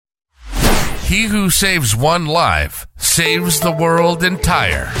He who saves one life saves the world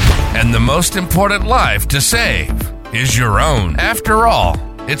entire. And the most important life to save is your own. After all,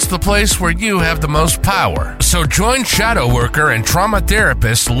 it's the place where you have the most power. So join shadow worker and trauma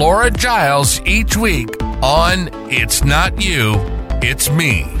therapist Laura Giles each week on It's Not You, It's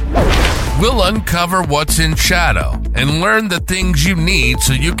Me. We'll uncover what's in shadow and learn the things you need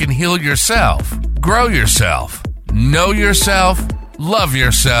so you can heal yourself, grow yourself, know yourself, love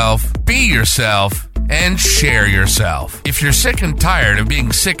yourself, be yourself, and share yourself. If you're sick and tired of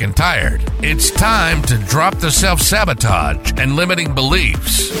being sick and tired, it's time to drop the self-sabotage and limiting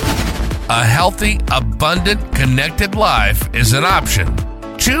beliefs. A healthy, abundant, connected life is an option.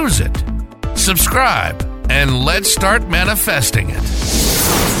 Choose it. Subscribe, and let's start manifesting it.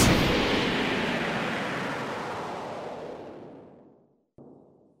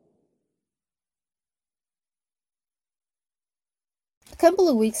 A couple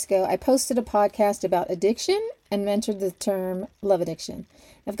of weeks ago, I posted a podcast about addiction and mentioned the term love addiction.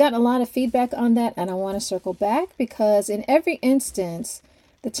 I've gotten a lot of feedback on that, and I want to circle back because in every instance,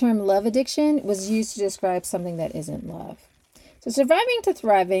 the term love addiction was used to describe something that isn't love. So surviving to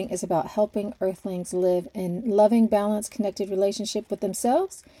thriving is about helping earthlings live in loving, balanced, connected relationship with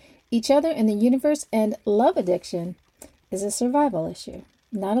themselves, each other, and the universe, and love addiction is a survival issue,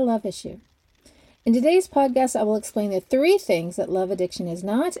 not a love issue. In today's podcast, I will explain the 3 things that love addiction is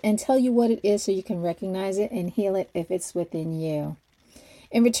not and tell you what it is so you can recognize it and heal it if it's within you.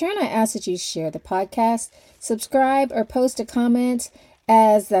 In return, I ask that you share the podcast, subscribe, or post a comment,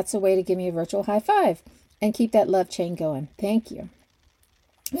 as that's a way to give me a virtual high five and keep that love chain going. Thank you.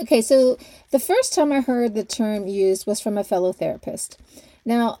 Okay, so the first time I heard the term used was from a fellow therapist.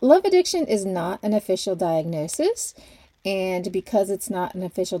 Now, love addiction is not an official diagnosis. And because it's not an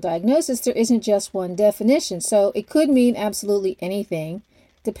official diagnosis, there isn't just one definition. So it could mean absolutely anything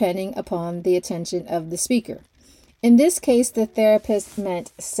depending upon the attention of the speaker. In this case, the therapist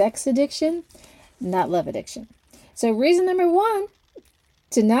meant sex addiction, not love addiction. So reason number 1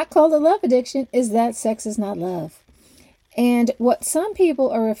 to not call it love addiction is that sex is not love. And what some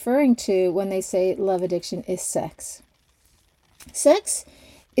people are referring to when they say love addiction is sex. Sex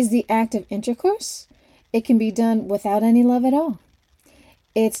is the act of intercourse. It can be done without any love at all.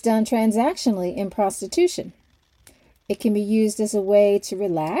 It's done transactionally in prostitution. It can be used as a way to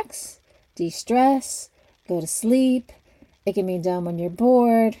relax, de-stress, go to sleep. It can be done when you're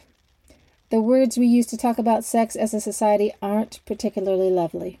bored. The words we use to talk about sex as a society aren't particularly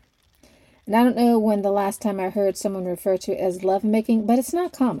lovely. And I don't know when the last time I heard someone refer to it as lovemaking, but it's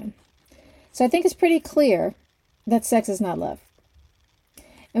not common. So I think it's pretty clear that sex is not love.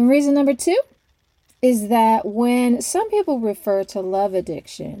 And reason number 2 is that when some people refer to love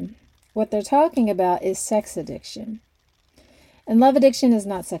addiction, what they're talking about is sex addiction. And love addiction is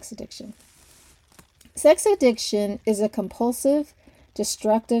not sex addiction. Sex addiction is a compulsive,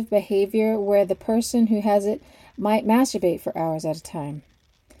 destructive behavior where the person who has it might masturbate for hours at a time.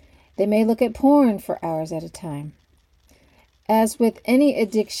 They may look at porn for hours at a time. As with any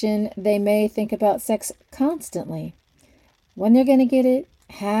addiction, they may think about sex constantly. When they're going to get it,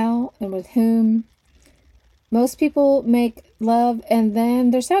 how, and with whom. Most people make love and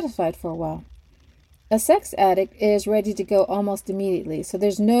then they're satisfied for a while. A sex addict is ready to go almost immediately, so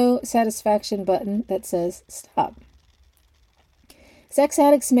there's no satisfaction button that says stop. Sex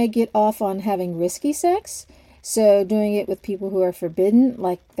addicts may get off on having risky sex, so doing it with people who are forbidden,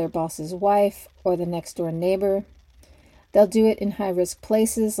 like their boss's wife or the next door neighbor. They'll do it in high-risk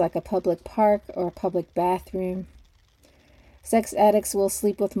places like a public park or a public bathroom. Sex addicts will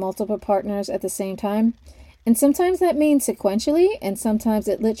sleep with multiple partners at the same time. And sometimes that means sequentially, and sometimes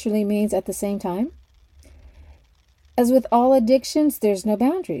it literally means at the same time. As with all addictions, there's no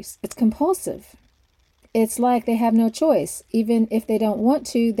boundaries. It's compulsive. It's like they have no choice. Even if they don't want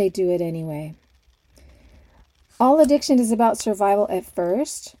to, they do it anyway. All addiction is about survival at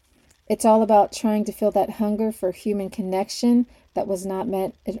first. It's all about trying to fill that hunger for human connection that was not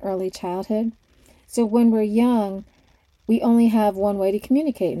met in early childhood. So when we're young, we only have one way to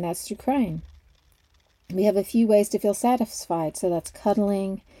communicate, and that's through crying. We have a few ways to feel satisfied, so that's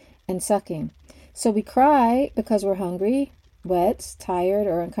cuddling and sucking. So we cry because we're hungry, wet, tired,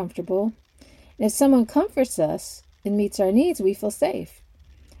 or uncomfortable. And if someone comforts us and meets our needs, we feel safe.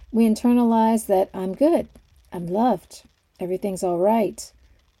 We internalize that I'm good, I'm loved, everything's all right,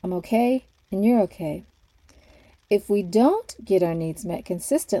 I'm okay, and you're okay. If we don't get our needs met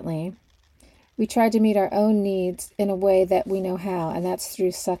consistently, we try to meet our own needs in a way that we know how, and that's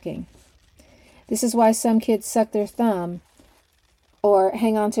through sucking. This is why some kids suck their thumb or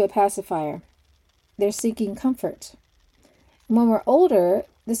hang on to a pacifier. They're seeking comfort. And when we're older,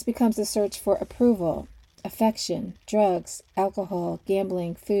 this becomes a search for approval, affection, drugs, alcohol,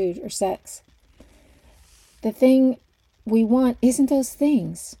 gambling, food, or sex. The thing we want isn't those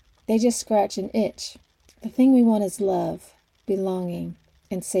things. They just scratch an itch. The thing we want is love, belonging,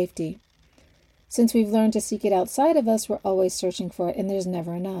 and safety. Since we've learned to seek it outside of us, we're always searching for it, and there's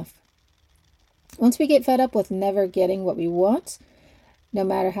never enough. Once we get fed up with never getting what we want, no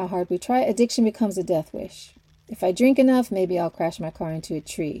matter how hard we try, addiction becomes a death wish. If I drink enough, maybe I'll crash my car into a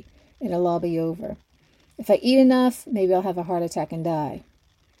tree, and it'll all be over. If I eat enough, maybe I'll have a heart attack and die.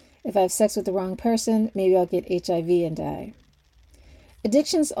 If I have sex with the wrong person, maybe I'll get HIV and die.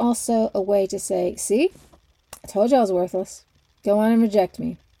 Addiction's also a way to say, see, I told you I was worthless. Go on and reject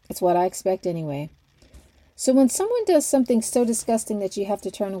me. It's what I expect anyway. So when someone does something so disgusting that you have to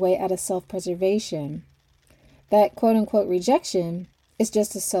turn away out of self-preservation, that quote-unquote rejection is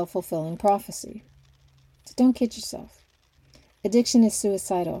just a self-fulfilling prophecy. So don't kid yourself. Addiction is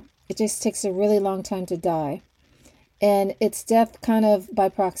suicidal. It just takes a really long time to die. And it's death kind of by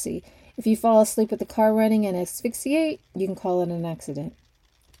proxy. If you fall asleep with the car running and asphyxiate, you can call it an accident.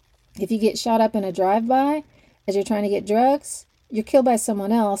 If you get shot up in a drive-by as you're trying to get drugs, you're killed by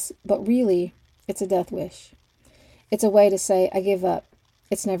someone else, but really, it's a death wish. It's a way to say, I give up.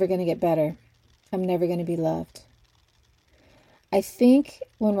 It's never going to get better. I'm never going to be loved. I think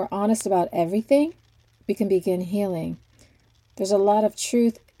when we're honest about everything, we can begin healing. There's a lot of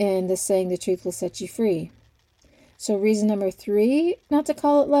truth in the saying the truth will set you free. So reason number 3, not to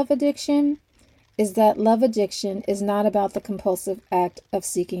call it love addiction, is that love addiction is not about the compulsive act of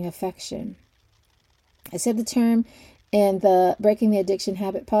seeking affection. I said the term in the Breaking the Addiction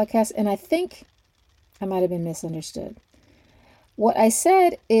Habit podcast, and I think I might have been misunderstood. What I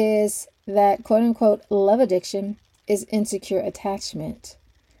said is that quote-unquote love addiction is insecure attachment.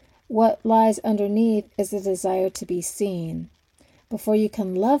 What lies underneath is the desire to be seen. Before you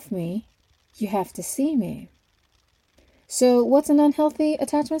can love me, you have to see me. So what's an unhealthy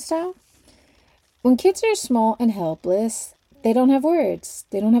attachment style? When kids are small and helpless, they don't have words.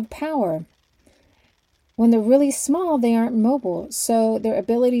 They don't have power. When they're really small, they aren't mobile, so their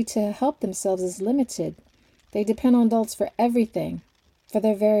ability to help themselves is limited. They depend on adults for everything, for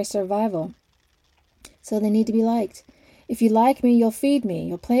their very survival. So they need to be liked. If you like me, you'll feed me,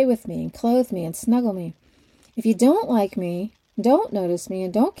 you'll play with me, and clothe me, and snuggle me. If you don't like me, don't notice me,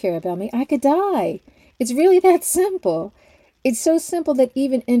 and don't care about me, I could die. It's really that simple. It's so simple that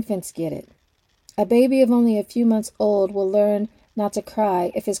even infants get it. A baby of only a few months old will learn not to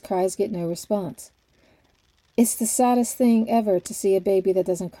cry if his cries get no response. It's the saddest thing ever to see a baby that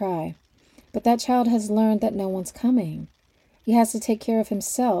doesn't cry. But that child has learned that no one's coming. He has to take care of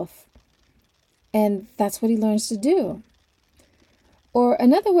himself. And that's what he learns to do. Or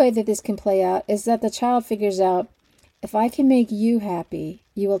another way that this can play out is that the child figures out, if I can make you happy,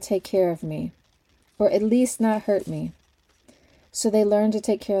 you will take care of me. Or at least not hurt me. So they learn to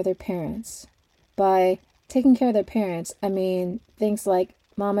take care of their parents. By taking care of their parents, I mean things like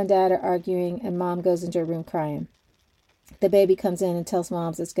mom and dad are arguing and mom goes into her room crying. The baby comes in and tells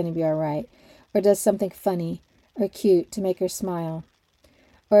moms it's going to be all right, or does something funny or cute to make her smile.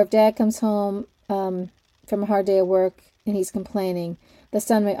 Or if dad comes home from a hard day of work and he's complaining, the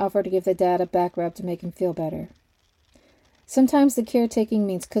son may offer to give the dad a back rub to make him feel better. Sometimes the caretaking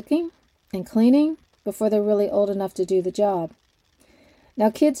means cooking and cleaning before they're really old enough to do the job. Now,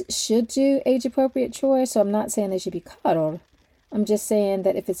 kids should do age-appropriate chores, so I'm not saying they should be coddled. I'm just saying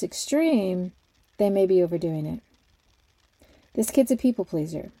that if it's extreme, they may be overdoing it. This kid's a people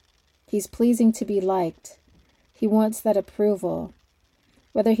pleaser. He's pleasing to be liked. He wants that approval.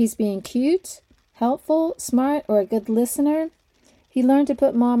 Whether he's being cute, helpful, smart, or a good listener, he learned to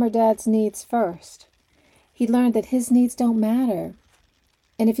put mom or dad's needs first. He learned that his needs don't matter.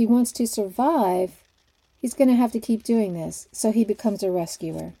 And if he wants to survive, he's going to have to keep doing this, so he becomes a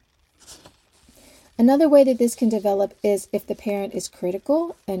rescuer. Another way that this can develop is if the parent is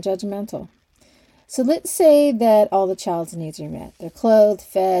critical and judgmental. So let's say that all the child's needs are met. They're clothed,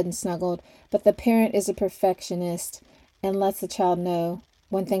 fed, and snuggled, but the parent is a perfectionist and lets the child know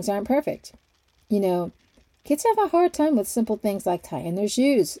when things aren't perfect. You know, kids have a hard time with simple things like tying their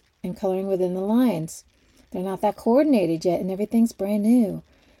shoes and coloring within the lines. They're not that coordinated yet, and everything's brand new.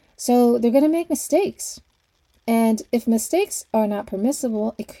 So they're going to make mistakes. And if mistakes are not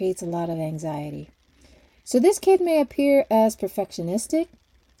permissible, it creates a lot of anxiety. So this kid may appear as perfectionistic,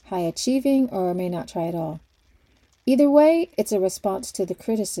 high achieving, or may not try at all. Either way, it's a response to the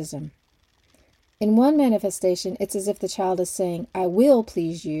criticism. In one manifestation, it's as if the child is saying, I will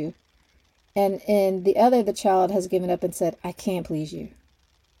please you. And in the other, the child has given up and said, I can't please you.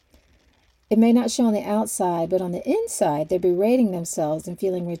 It may not show on the outside, but on the inside, they're berating themselves and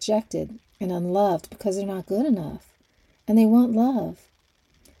feeling rejected and unloved because they're not good enough. And they want love.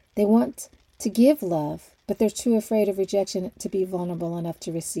 They want to give love, but they're too afraid of rejection to be vulnerable enough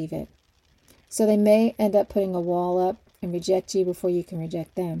to receive it. So they may end up putting a wall up and reject you before you can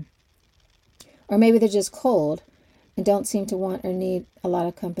reject them. Or maybe they're just cold and don't seem to want or need a lot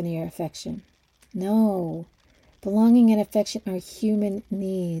of company or affection. No, belonging and affection are human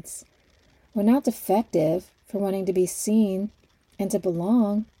needs. We're not defective for wanting to be seen and to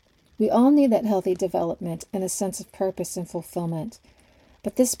belong. We all need that healthy development and a sense of purpose and fulfillment.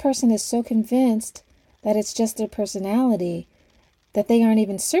 But this person is so convinced that it's just their personality that they aren't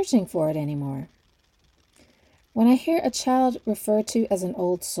even searching for it anymore. When I hear a child referred to as an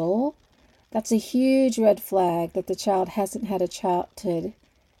old soul, that's a huge red flag that the child hasn't had a childhood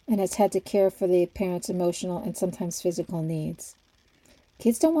and has had to care for the parent's emotional and sometimes physical needs.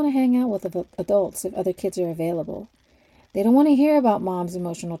 Kids don't want to hang out with adults if other kids are available. They don't want to hear about mom's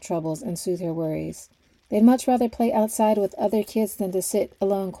emotional troubles and soothe her worries. They'd much rather play outside with other kids than to sit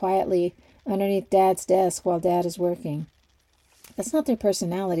alone quietly underneath dad's desk while dad is working. That's not their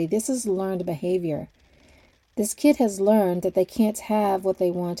personality. This is learned behavior. This kid has learned that they can't have what they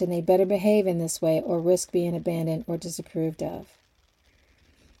want and they better behave in this way or risk being abandoned or disapproved of.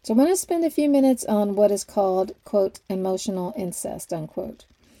 So I want to spend a few minutes on what is called, quote, emotional incest, unquote,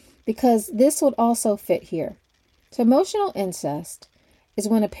 because this would also fit here. So emotional incest is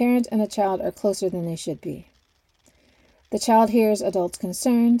when a parent and a child are closer than they should be. The child hears adults'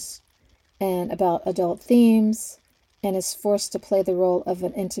 concerns and about adult themes and is forced to play the role of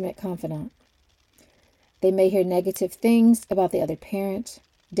an intimate confidant. They may hear negative things about the other parent,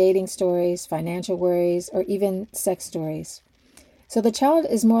 dating stories, financial worries, or even sex stories. So the child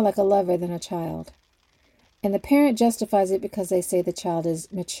is more like a lover than a child. And the parent justifies it because they say the child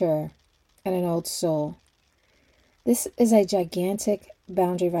is mature and an old soul. This is a gigantic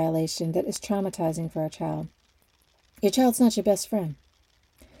boundary violation that is traumatizing for a child. Your child's not your best friend.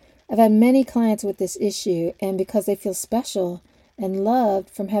 I've had many clients with this issue, and because they feel special and loved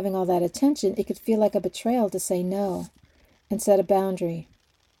from having all that attention, it could feel like a betrayal to say no and set a boundary.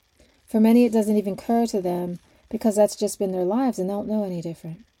 For many, it doesn't even occur to them because that's just been their lives and they don't know any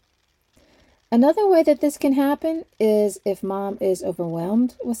different. Another way that this can happen is if mom is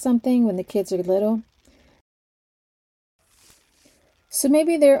overwhelmed with something when the kids are little. So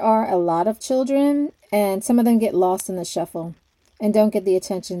maybe there are a lot of children and some of them get lost in the shuffle and don't get the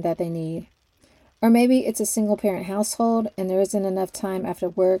attention that they need. Or maybe it's a single parent household and there isn't enough time after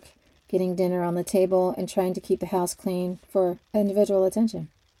work getting dinner on the table and trying to keep the house clean for individual attention.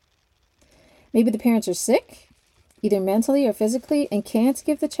 Maybe the parents are sick, either mentally or physically, and can't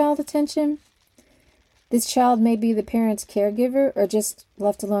give the child attention. This child may be the parent's caregiver or just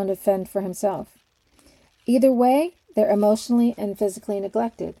left alone to fend for himself. Either way, they're emotionally and physically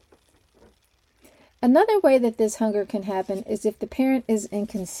neglected. Another way that this hunger can happen is if the parent is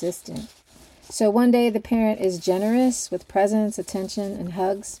inconsistent. So one day the parent is generous with presents, attention, and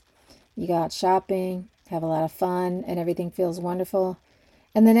hugs. You go out shopping, have a lot of fun, and everything feels wonderful.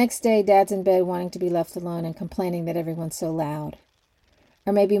 And the next day, dad's in bed wanting to be left alone and complaining that everyone's so loud.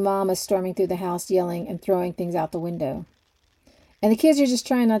 Or maybe mom is storming through the house yelling and throwing things out the window. And the kids are just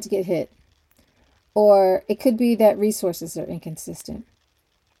trying not to get hit. Or it could be that resources are inconsistent.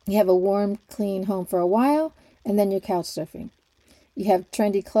 You have a warm, clean home for a while, and then you're couch surfing. You have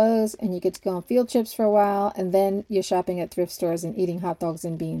trendy clothes, and you get to go on field trips for a while, and then you're shopping at thrift stores and eating hot dogs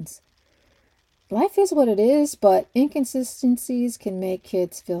and beans. Life is what it is, but inconsistencies can make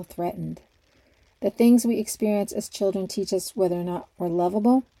kids feel threatened. The things we experience as children teach us whether or not we're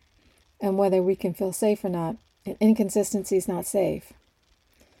lovable and whether we can feel safe or not, and inconsistency is not safe.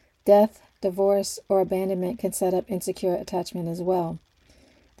 Death, divorce, or abandonment can set up insecure attachment as well.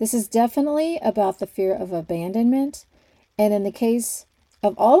 This is definitely about the fear of abandonment, and in the case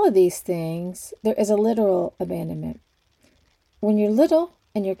of all of these things, there is a literal abandonment. When you're little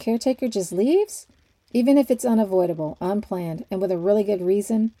and your caretaker just leaves, even if it's unavoidable, unplanned, and with a really good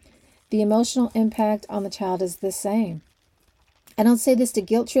reason, the emotional impact on the child is the same. I don't say this to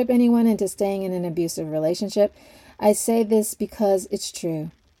guilt trip anyone into staying in an abusive relationship. I say this because it's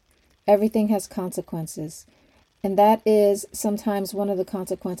true. Everything has consequences, and that is sometimes one of the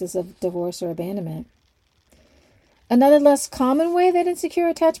consequences of divorce or abandonment. Another less common way that insecure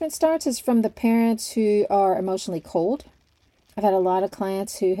attachment starts is from the parents who are emotionally cold. I've had a lot of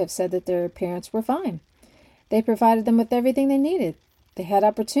clients who have said that their parents were fine. They provided them with everything they needed. They had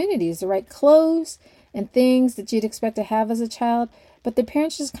opportunities, the right clothes and things that you'd expect to have as a child, but their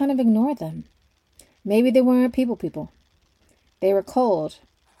parents just kind of ignored them. Maybe they weren't people. They were cold,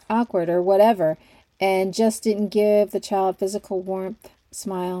 awkward or whatever, and just didn't give the child physical warmth,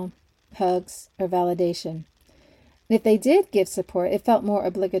 smile, hugs, or validation. And if they did give support, it felt more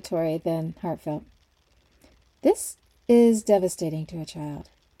obligatory than heartfelt. This is devastating to a child.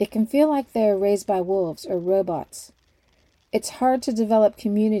 It can feel like they're raised by wolves or robots. It's hard to develop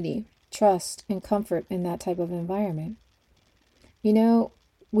community, trust, and comfort in that type of environment. You know,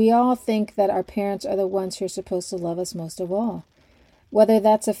 we all think that our parents are the ones who are supposed to love us most of all. Whether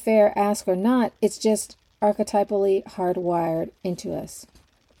that's a fair ask or not, it's just archetypally hardwired into us.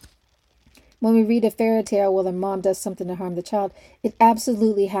 When we read a fairy tale where the mom does something to harm the child, it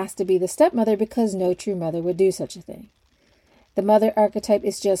absolutely has to be the stepmother because no true mother would do such a thing. The mother archetype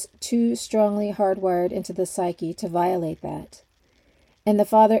is just too strongly hardwired into the psyche to violate that. And the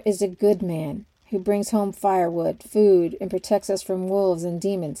father is a good man who brings home firewood, food, and protects us from wolves and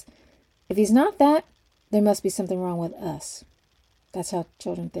demons. If he's not that, there must be something wrong with us. That's how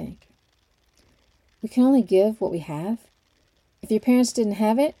children think. We can only give what we have. If your parents didn't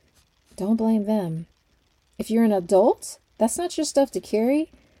have it, don't blame them. If you're an adult, that's not your stuff to carry.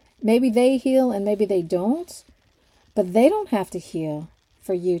 Maybe they heal and maybe they don't, but they don't have to heal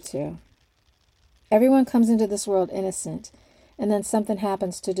for you to. Everyone comes into this world innocent, and then something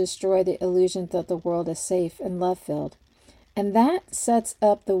happens to destroy the illusion that the world is safe and love-filled. And that sets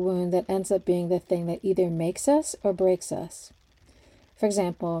up the wound that ends up being the thing that either makes us or breaks us. For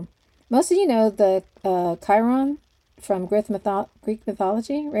example, most of you know the Chiron from Greek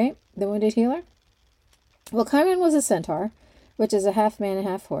mythology, right? The wounded healer. Well, Chiron was a centaur, which is a half man and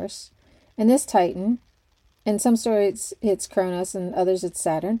half horse. And this Titan, in some stories it's Cronus and others it's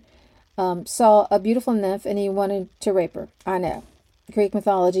Saturn, saw a beautiful nymph and he wanted to rape her. I know. Greek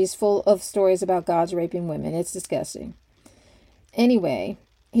mythology is full of stories about gods raping women. It's disgusting. Anyway,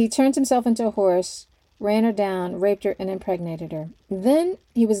 he turned himself into a horse, ran her down, raped her, and impregnated her. Then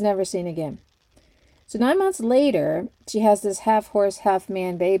he was never seen again. So 9 months later, she has this half-horse,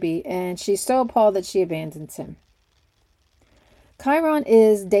 half-man baby, and she's so appalled that she abandons him. Chiron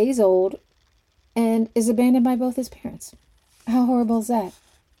is days old and is abandoned by both his parents. How horrible is that?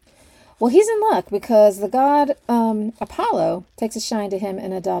 Well, he's in luck because the god Apollo takes a shine to him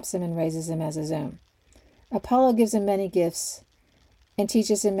and adopts him and raises him as his own. Apollo gives him many gifts and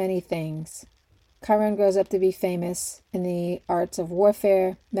teaches him many things. Chiron grows up to be famous in the arts of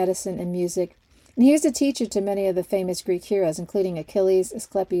warfare, medicine, and music. And he was a teacher to many of the famous Greek heroes, including Achilles,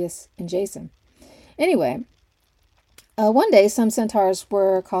 Asclepius, and Jason. Anyway, one day some centaurs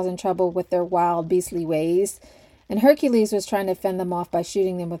were causing trouble with their wild, beastly ways, and Hercules was trying to fend them off by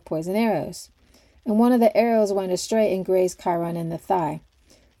shooting them with poison arrows. And one of the arrows went astray and grazed Chiron in the thigh.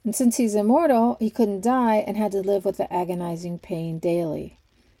 And since he's immortal, he couldn't die and had to live with the agonizing pain daily.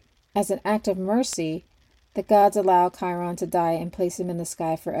 As an act of mercy, the gods allow Chiron to die and place him in the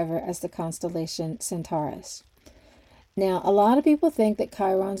sky forever as the constellation Centaurus. Now, a lot of people think that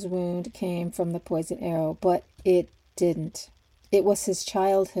Chiron's wound came from the poison arrow, but it didn't. It was his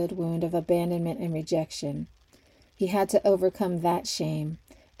childhood wound of abandonment and rejection. He had to overcome that shame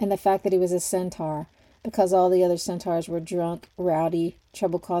and the fact that he was a centaur because all the other centaurs were drunk, rowdy,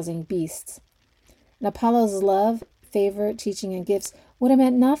 trouble-causing beasts. And Apollo's love, favor, teaching, and gifts would have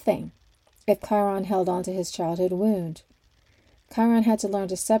meant nothing if Chiron held on to his childhood wound. Chiron had to learn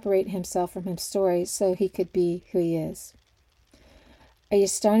to separate himself from his story so he could be who he is. Are you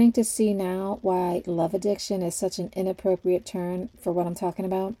starting to see now why love addiction is such an inappropriate term for what I'm talking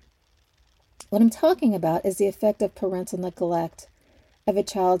about? What I'm talking about is the effect of parental neglect of a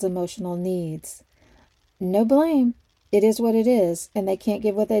child's emotional needs. No blame. It is what it is, and they can't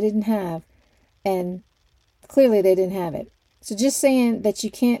give what they didn't have, and clearly they didn't have it. So just saying that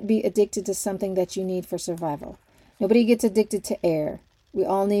you can't be addicted to something that you need for survival. Nobody gets addicted to air. We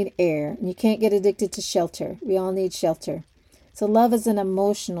all need air. And you can't get addicted to shelter. We all need shelter. So love is an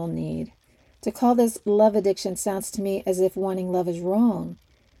emotional need. To call this love addiction sounds to me as if wanting love is wrong.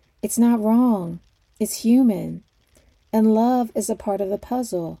 It's not wrong. It's human. And love is a part of the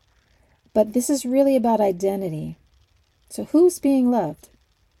puzzle. But this is really about identity. So who's being loved?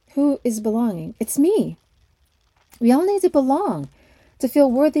 Who is belonging? It's me. We all need to belong, to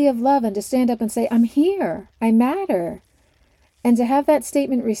feel worthy of love and to stand up and say, I'm here, I matter. And to have that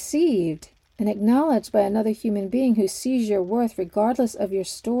statement received and acknowledged by another human being who sees your worth regardless of your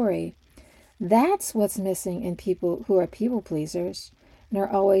story. That's what's missing in people who are people pleasers and are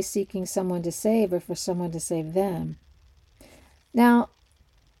always seeking someone to save or for someone to save them. Now,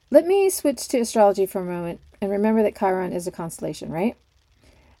 let me switch to astrology for a moment and remember that Chiron is a constellation, right?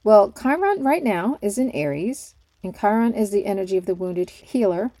 Well, Chiron right now is in Aries. And Chiron is the energy of the wounded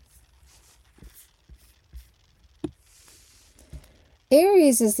healer.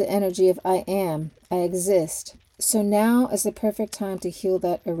 Aries is the energy of I am, I exist. So now is the perfect time to heal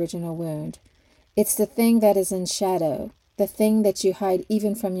that original wound. It's the thing that is in shadow, the thing that you hide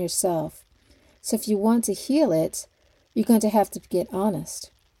even from yourself. So if you want to heal it, you're going to have to get honest.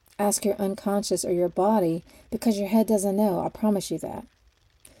 Ask your unconscious or your body, because your head doesn't know, I promise you that.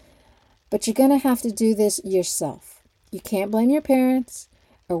 But you're going to have to do this yourself. You can't blame your parents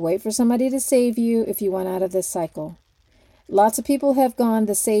or wait for somebody to save you if you want out of this cycle. Lots of people have gone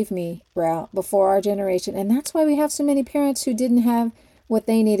the save me route before our generation, and that's why we have so many parents who didn't have what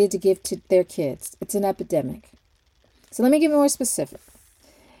they needed to give to their kids. It's an epidemic. So let me get more specific.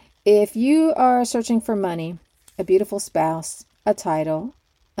 If you are searching for money, a beautiful spouse, a title,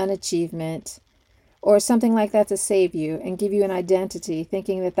 an achievement, or something like that to save you and give you an identity,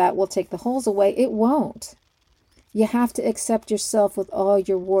 thinking that that will take the holes away, it won't. You have to accept yourself with all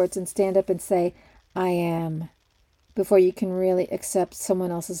your warts and stand up and say, I am, before you can really accept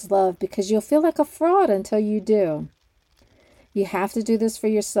someone else's love, because you'll feel like a fraud until you do. You have to do this for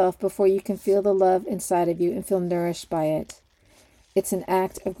yourself before you can feel the love inside of you and feel nourished by it. It's an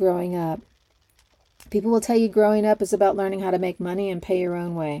act of growing up. People will tell you growing up is about learning how to make money and pay your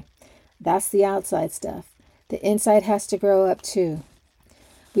own way. That's the outside stuff. The inside has to grow up too.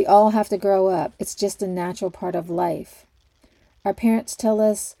 We all have to grow up. It's just a natural part of life. Our parents tell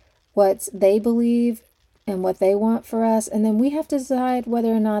us what they believe and what they want for us, and then we have to decide whether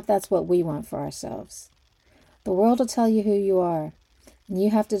or not that's what we want for ourselves. The world will tell you who you are, and you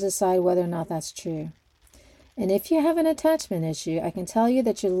have to decide whether or not that's true. And if you have an attachment issue, I can tell you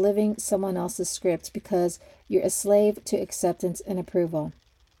that you're living someone else's script because you're a slave to acceptance and approval.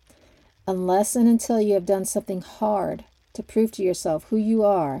 Unless and until you have done something hard to prove to yourself who you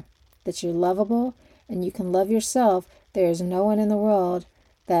are, that you're lovable and you can love yourself, there is no one in the world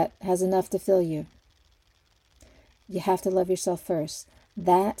that has enough to fill you. You have to love yourself first.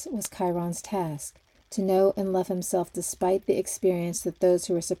 That was Chiron's task, to know and love himself despite the experience that those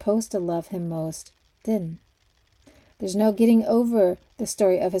who were supposed to love him most didn't. There's no getting over the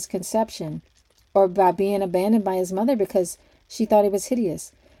story of his conception or by being abandoned by his mother because she thought he was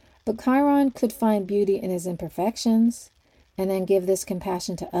hideous. But Chiron could find beauty in his imperfections and then give this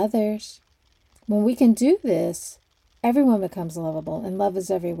compassion to others. When we can do this, everyone becomes lovable and love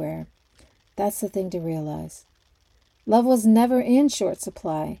is everywhere. That's the thing to realize. Love was never in short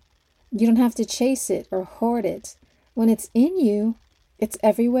supply. You don't have to chase it or hoard it. When it's in you, it's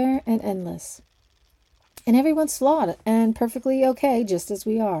everywhere and endless. And everyone's flawed and perfectly okay, just as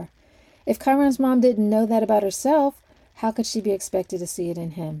we are. If Chiron's mom didn't know that about herself, how could she be expected to see it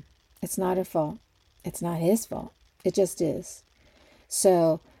in him? It's not her fault. It's not his fault. It just is.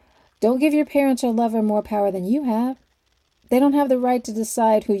 So, don't give your parents or lover more power than you have. They don't have the right to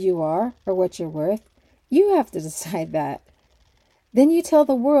decide who you are or what you're worth. You have to decide that. Then you tell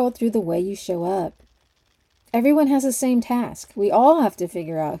the world through the way you show up. Everyone has the same task. We all have to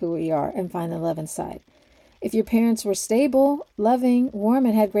figure out who we are and find the love inside. If your parents were stable, loving, warm,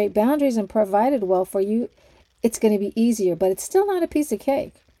 and had great boundaries and provided well for you, it's going to be easier, but it's still not a piece of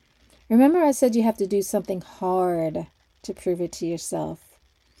cake. Remember I said you have to do something hard to prove it to yourself.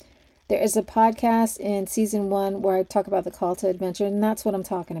 There is a podcast in season 1 where I talk about the call to adventure, and that's what I'm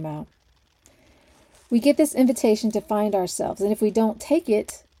talking about. We get this invitation to find ourselves, and if we don't take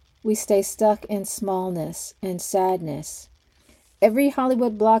it, we stay stuck in smallness and sadness. Every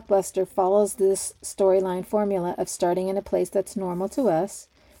Hollywood blockbuster follows this storyline formula of starting in a place that's normal to us,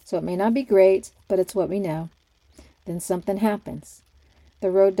 so it may not be great, but it's what we know. Then something happens.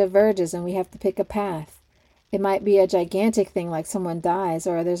 The road diverges and we have to pick a path. It might be a gigantic thing like someone dies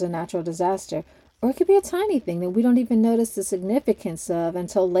or there's a natural disaster, or it could be a tiny thing that we don't even notice the significance of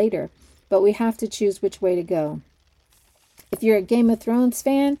until later, but we have to choose which way to go. If you're a Game of Thrones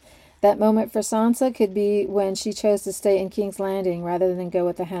fan, that moment for Sansa could be when she chose to stay in King's Landing rather than go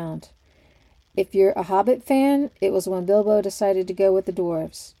with the Hound. If you're a Hobbit fan, it was when Bilbo decided to go with the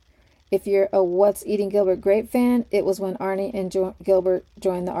dwarves. If you're a What's Eating Gilbert Grape fan, it was when Arnie and Gilbert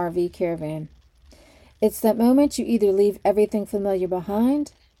joined the RV caravan. It's that moment you either leave everything familiar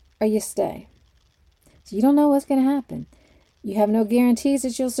behind or you stay. So you don't know what's going to happen. You have no guarantees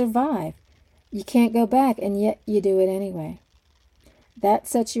that you'll survive. You can't go back, and yet you do it anyway. That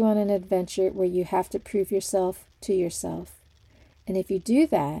sets you on an adventure where you have to prove yourself to yourself. And if you do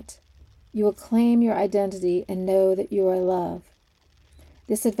that, you will claim your identity and know that you are loved.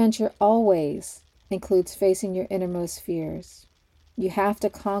 This adventure always includes facing your innermost fears. You have to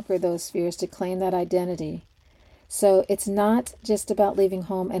conquer those fears to claim that identity. So it's not just about leaving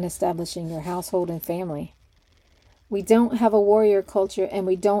home and establishing your household and family. We don't have a warrior culture and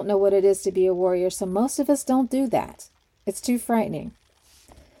we don't know what it is to be a warrior, so most of us don't do that. It's too frightening.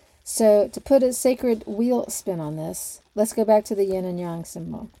 So to put a sacred wheel spin on this, let's go back to the yin and yang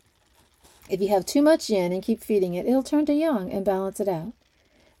symbol. If you have too much yin and keep feeding it, it'll turn to yang and balance it out.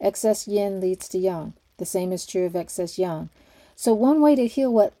 Excess yin leads to yang. The same is true of excess yang. So one way to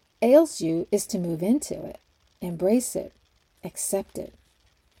heal what ails you is to move into it, embrace it, accept it.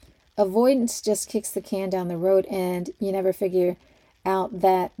 Avoidance just kicks the can down the road and you never figure out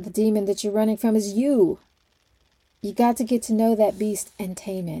that the demon that you're running from is you. You got to get to know that beast and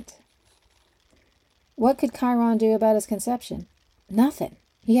tame it. What could Chiron do about his conception? Nothing.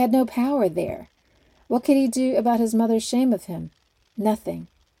 He had no power there. What could he do about his mother's shame of him? Nothing.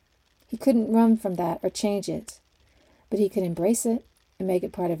 He couldn't run from that or change it. But he could embrace it and make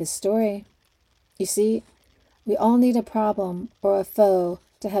it part of his story. You see, we all need a problem or a foe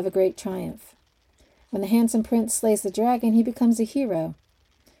to have a great triumph. When the handsome prince slays the dragon, he becomes a hero.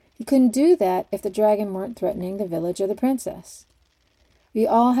 He couldn't do that if the dragon weren't threatening the village or the princess. We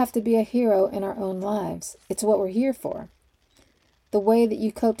all have to be a hero in our own lives. It's what we're here for. The way that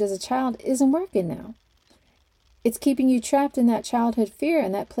you coped as a child isn't working now. It's keeping you trapped in that childhood fear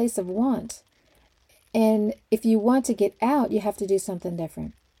and that place of want. And if you want to get out, you have to do something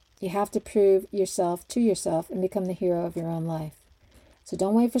different. You have to prove yourself to yourself and become the hero of your own life. So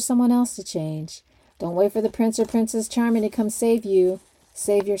don't wait for someone else to change. Don't wait for the prince or princess charming to come save you.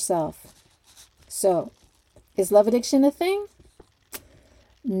 Save yourself. So, is love addiction a thing?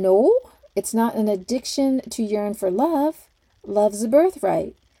 No, it's not an addiction to yearn for love. Love's a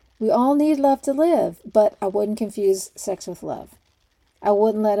birthright. We all need love to live, but I wouldn't confuse sex with love. I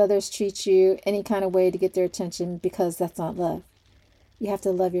wouldn't let others treat you any kind of way to get their attention because that's not love. You have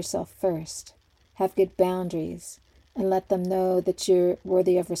to love yourself first. Have good boundaries and let them know that you're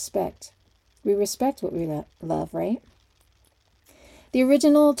worthy of respect. We respect what we love, right? The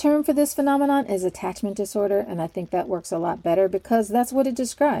original term for this phenomenon is attachment disorder, and I think that works a lot better because that's what it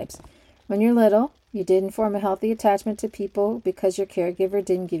describes. When you're little, you didn't form a healthy attachment to people because your caregiver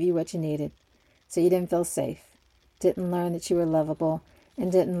didn't give you what you needed. So you didn't feel safe, didn't learn that you were lovable, and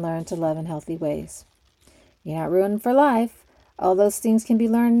didn't learn to love in healthy ways. You're not ruined for life. All those things can be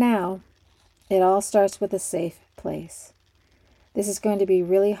learned now. It all starts with a safe place. This is going to be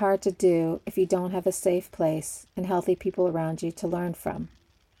really hard to do if you don't have a safe place and healthy people around you to learn from.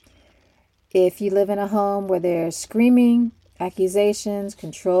 If you live in a home where there's screaming, accusations,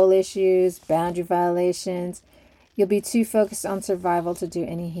 control issues, boundary violations, you'll be too focused on survival to do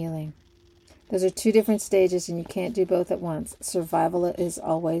any healing. Those are two different stages and you can't do both at once. Survival is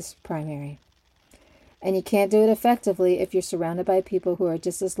always primary. And you can't do it effectively if you're surrounded by people who are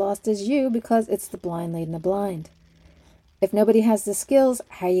just as lost as you because it's the blind leading the blind. If nobody has the skills,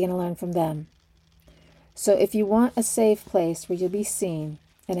 how are you going to learn from them? So if you want a safe place where you'll be seen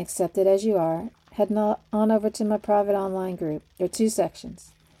and accepted as you are, head on over to my private online group. There are 2 sections.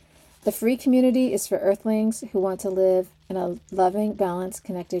 The free community is for earthlings who want to live in a loving, balanced,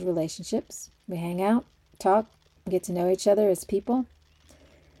 connected relationships. We hang out, talk, get to know each other as people.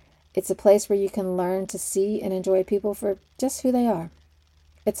 It's a place where you can learn to see and enjoy people for just who they are.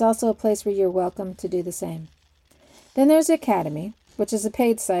 It's also a place where you're welcome to do the same. Then there's the Academy, which is a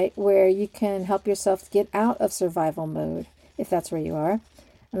paid site where you can help yourself get out of survival mode, if that's where you are,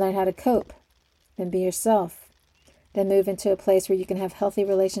 and learn how to cope, then be yourself, then move into a place where you can have healthy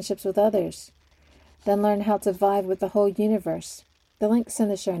relationships with others, then learn how to vibe with the whole universe. The link's in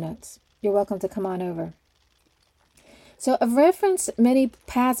the show notes. You're welcome to come on over. So I've referenced many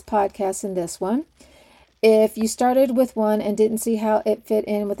past podcasts in this one. If you started with one and didn't see how it fit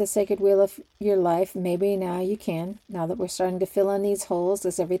in with the sacred wheel of your life, maybe now you can, now that we're starting to fill in these holes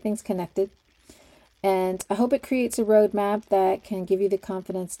as everything's connected. And I hope it creates a roadmap that can give you the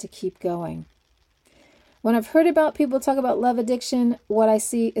confidence to keep going. When I've heard about people talk about love addiction, what I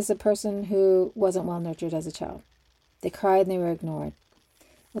see is a person who wasn't well nurtured as a child. They cried and they were ignored.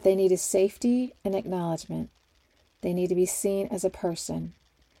 What they need is safety and acknowledgement. They need to be seen as a person.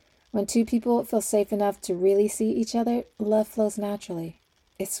 When 2 people feel safe enough to really see each other, love flows naturally.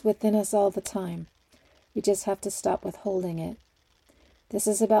 It's within us all the time. We just have to stop withholding it. This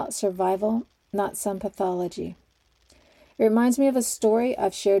is about survival, not some pathology. It reminds me of a story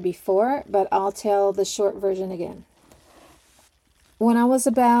I've shared before, but I'll tell the short version again. When I was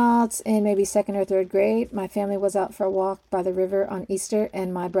about in maybe 2nd or 3rd grade, my family was out for a walk by the river on Easter,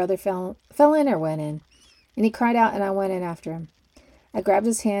 and my brother fell in or went in. And he cried out, and I went in after him. I grabbed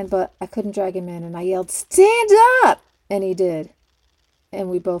his hand, but I couldn't drag him in, and I yelled, "Stand up!" And he did. And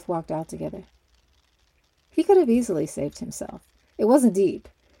we both walked out together. He could have easily saved himself. It wasn't deep.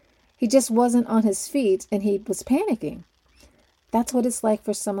 He just wasn't on his feet, and he was panicking. That's what it's like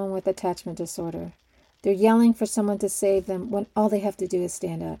for someone with attachment disorder. They're yelling for someone to save them when all they have to do is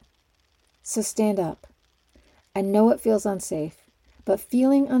stand up. So stand up. I know it feels unsafe, but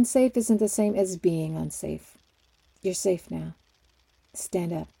feeling unsafe isn't the same as being unsafe. You're safe now.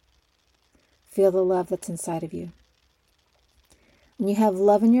 Stand up. Feel the love that's inside of you. When you have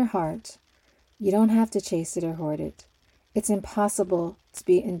love in your heart, you don't have to chase it or hoard it. It's impossible to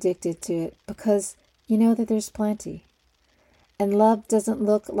be addicted to it because you know that there's plenty. And love doesn't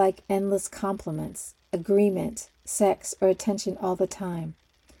look like endless compliments, agreement, sex, or attention all the time.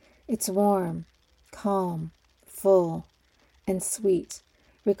 It's warm, calm, full, and sweet,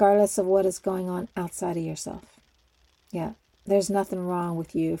 regardless of what is going on outside of yourself. Yeah, there's nothing wrong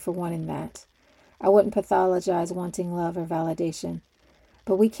with you for wanting that. I wouldn't pathologize wanting love or validation,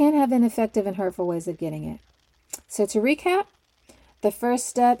 but we can have ineffective and hurtful ways of getting it. So to recap, the first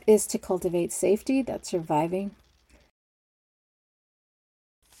step is to cultivate safety, that's surviving.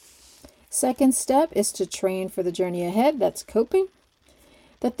 Second step is to train for the journey ahead, that's coping.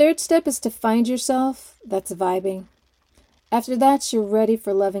 The third step is to find yourself, that's vibing. After that, you're ready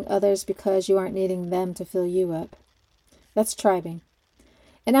for loving others because you aren't needing them to fill you up. That's tribing.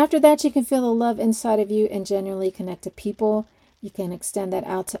 And after that, you can feel the love inside of you and genuinely connect to people. You can extend that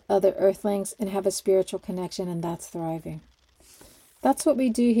out to other earthlings and have a spiritual connection, and that's thriving. That's what we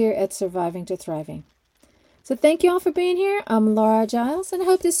do here at Surviving to Thriving. So thank you all for being here. I'm Laura Giles, and I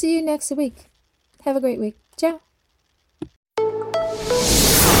hope to see you next week. Have a great week. Ciao.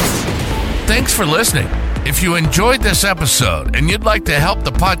 Thanks for listening. If you enjoyed this episode and you'd like to help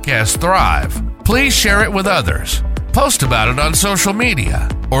the podcast thrive, please share it with others. Post about it on social media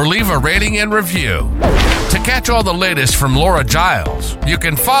or leave a rating and review. To catch all the latest from Laura Giles, you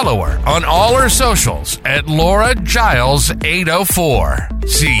can follow her on all her socials at Laura Giles 804.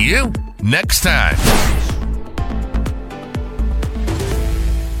 See you next time.